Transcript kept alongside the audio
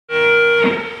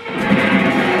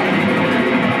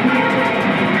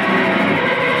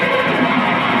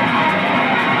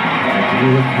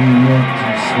enough to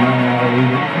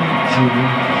smile at you.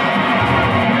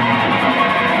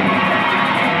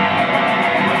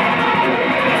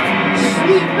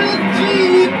 Sleeping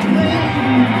deeply,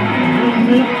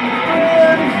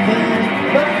 remembering things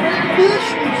my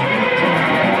ambitions were done.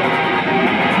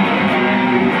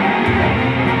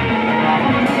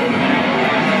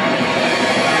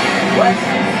 What's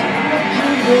this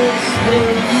original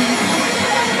state?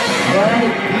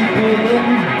 White people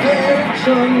engage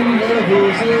on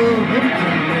levels of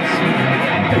intimacy.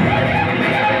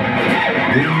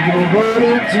 They were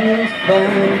harder to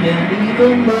find and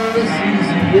even less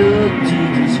easier to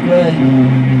describe.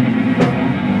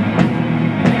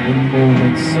 The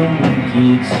moment someone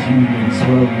gets you and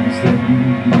swallows the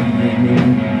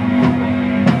meaning.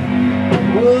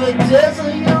 What does a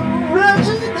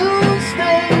original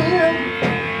state?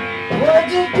 What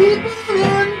do people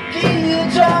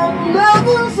engage on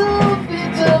levels of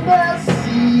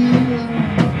intimacy?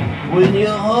 When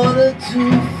you're harder to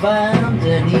find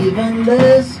and even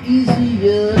less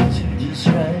easier to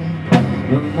describe.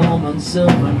 The moment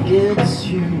someone gets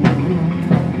you,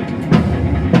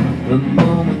 the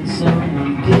moment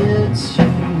someone gets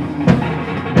you,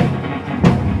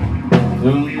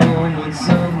 the moment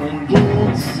someone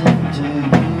gets into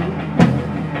you,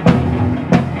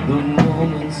 the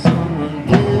moment someone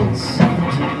gets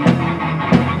into you.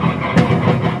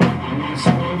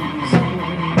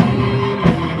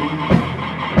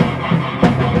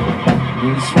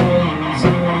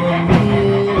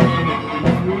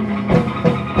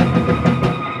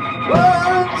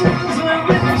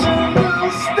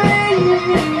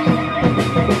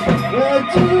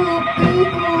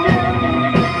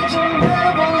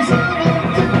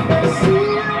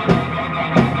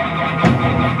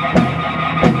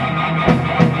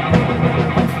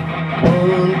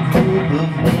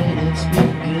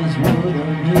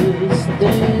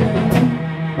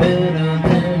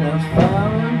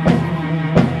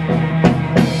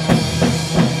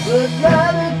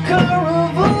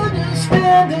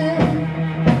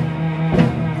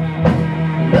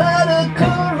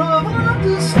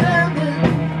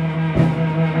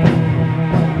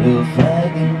 The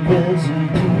flag and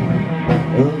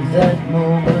residue of that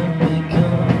moment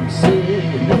becomes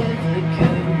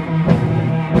significant.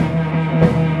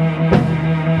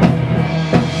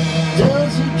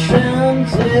 Does a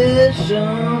transition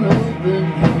open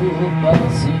your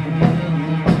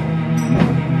possibility?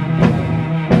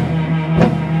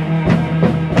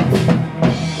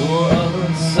 Or are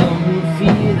there some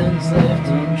feelings left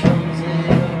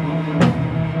untranslatable?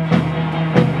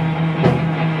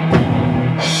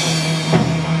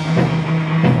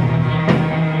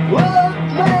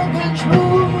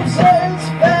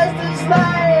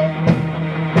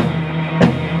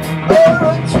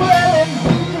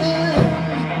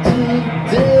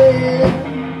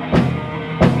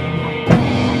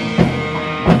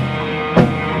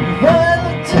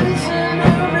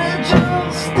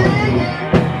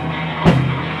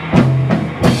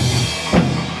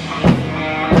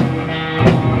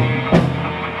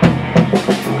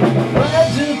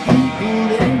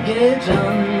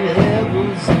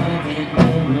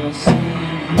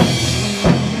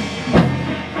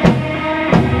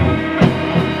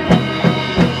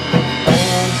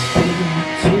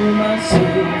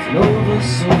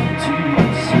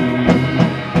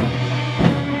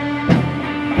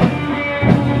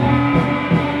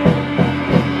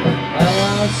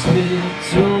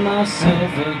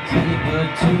 Myself a keeper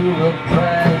to a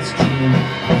prize king.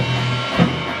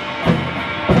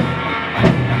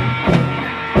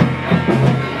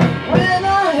 When I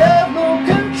have no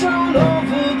control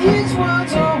over these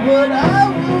words or what I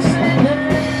will say now,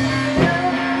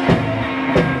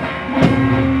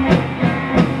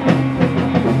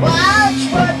 watch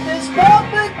what this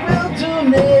puppet will do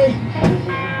next.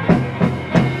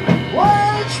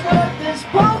 Watch what this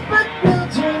puppet will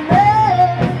do next.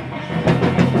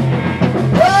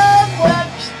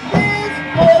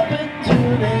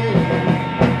 Today.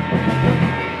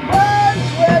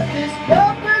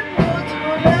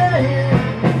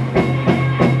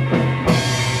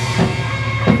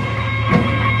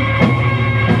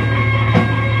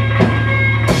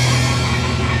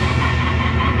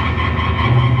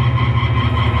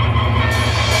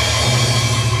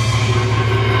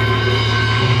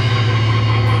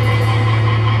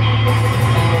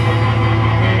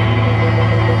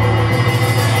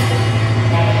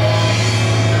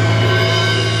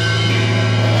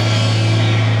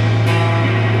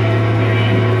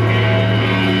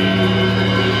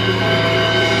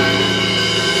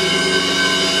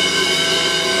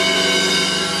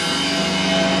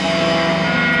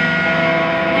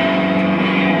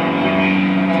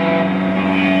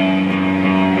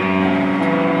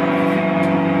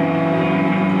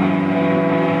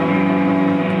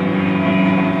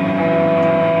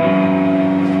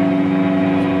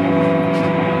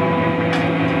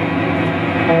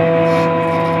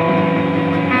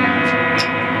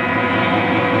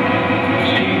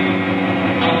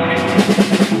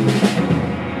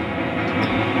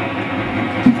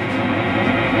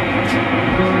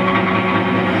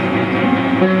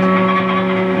 Thank you.